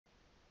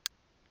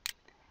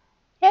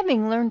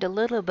Having learned a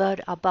little bit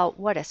about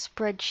what a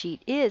spreadsheet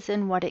is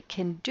and what it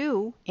can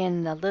do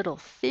in the little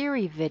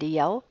theory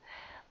video,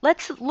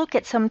 let's look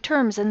at some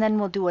terms and then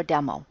we'll do a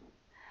demo.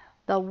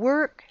 The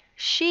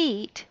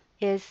worksheet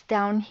is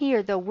down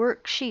here, the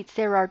worksheets.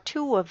 There are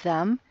 2 of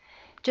them.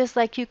 Just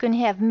like you can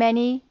have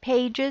many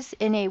pages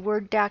in a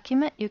Word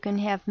document, you can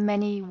have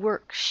many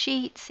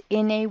worksheets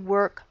in a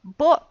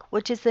workbook,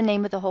 which is the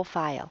name of the whole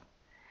file.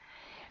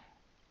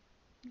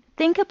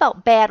 Think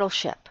about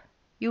Battleship.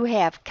 You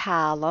have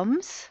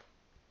columns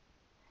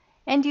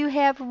and you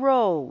have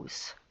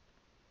rows.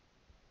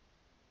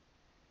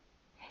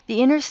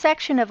 The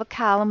intersection of a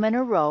column and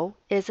a row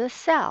is a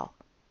cell.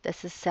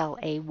 This is cell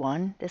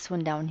A1. This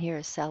one down here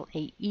is cell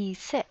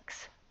AE6.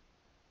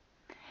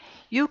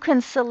 You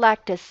can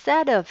select a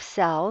set of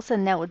cells,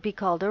 and that would be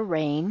called a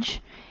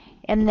range.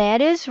 And that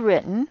is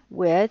written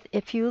with,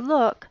 if you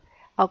look,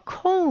 a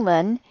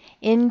colon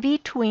in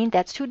between,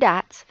 that's 2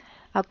 dots,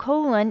 a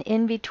colon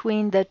in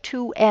between the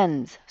 2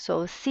 ends.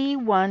 So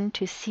C1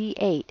 to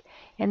C8.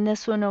 And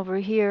this one over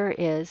here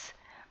is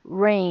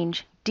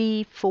range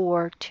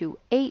D4 to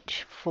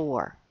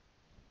H4.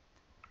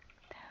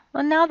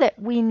 Well, now that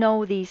we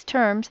know these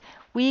terms,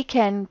 we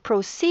can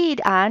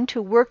proceed on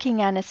to working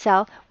on a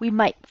cell. We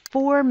might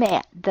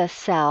format the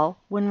cell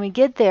when we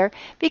get there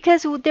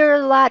because there are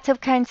lots of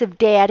kinds of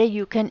data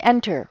you can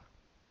enter.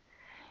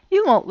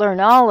 You won't learn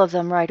all of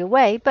them right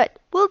away, but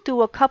we'll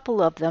do a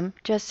couple of them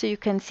just so you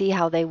can see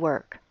how they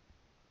work.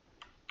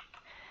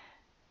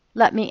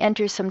 Let me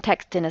enter some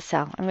text in a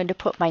cell. I'm going to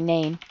put my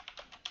name.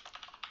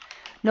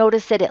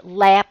 Notice that it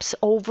laps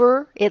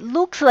over. It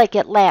looks like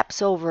it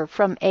laps over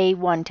from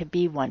A1 to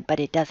B1, but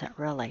it doesn't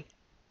really.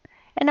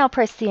 And I'll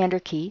press the Enter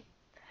key.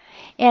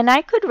 And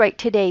I could write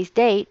today's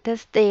date.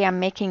 This day I'm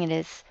making it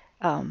as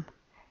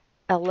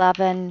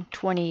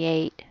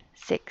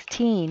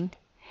 11/28/16.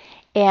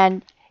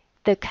 And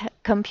the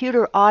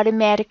computer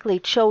automatically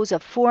chose a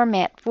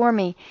format for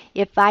me.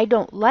 If I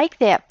don't like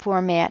that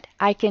format,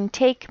 I can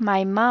take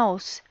my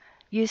mouse.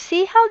 You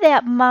see how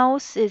that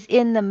mouse is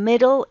in the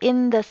middle,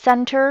 in the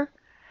center?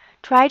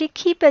 Try to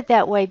keep it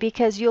that way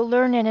because you'll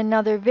learn in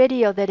another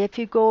video that if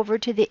you go over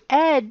to the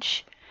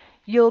edge,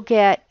 you'll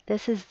get,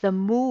 this is the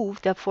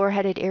move, the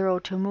 4-headed arrow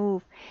to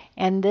move,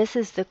 and this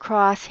is the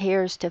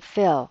crosshairs to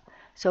fill.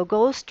 So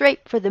go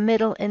straight for the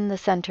middle in the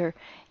center,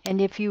 and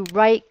if you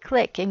right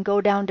click and go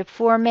down to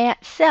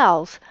Format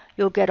Cells,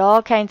 you'll get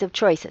all kinds of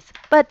choices.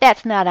 But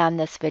that's not on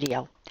this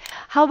video.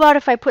 How about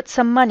if I put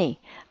some money?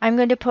 I'm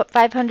going to put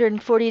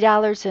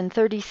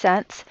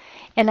 $540.30,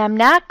 and I'm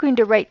not going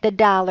to write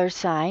the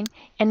 $sign,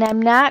 and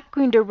I'm not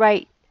going to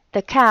write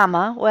the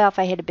comma, well, if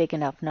I had a big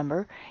enough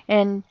number,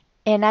 and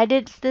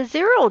the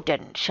 0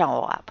 didn't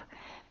show up.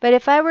 But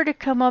if I were to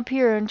come up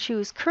here and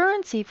choose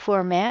currency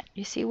format,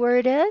 you see where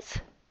it is?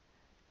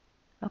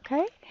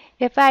 Okay.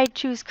 If I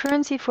choose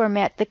currency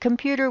format, the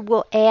computer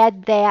will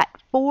add that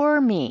for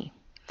me.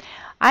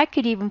 I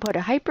could even put a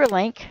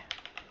hyperlink.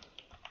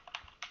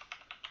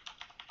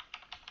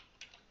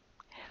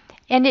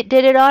 And it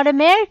did it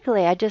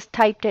automatically. I just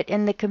typed it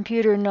and the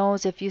computer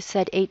knows if you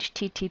said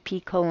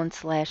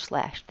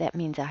http:// that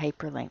means a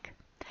hyperlink.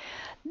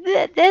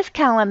 This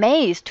column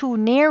A is too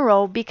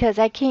narrow because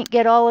I can't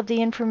get all of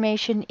the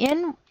information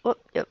in, oh,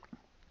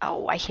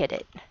 I hit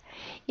it,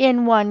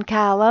 in one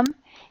column.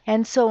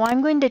 And so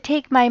I'm going to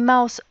take my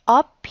mouse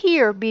up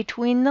here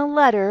between the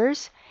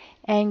letters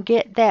and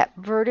get that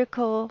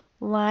vertical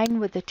line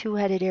with the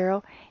 2-headed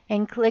arrow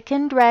and click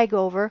and drag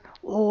over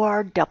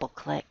or double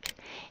click.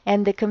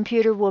 And the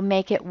computer will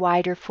make it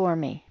wider for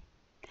me.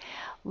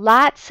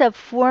 Lots of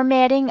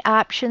formatting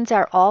options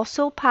are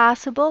also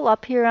possible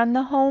up here on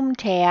the Home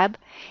tab.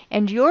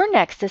 And your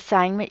next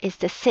assignment is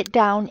to sit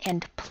down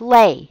and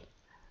play.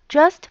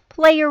 Just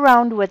play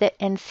around with it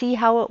and see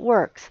how it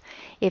works.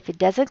 If it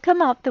doesn't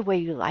come out the way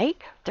you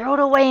like, throw it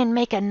away and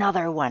make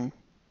another one.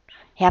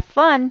 Have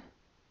fun!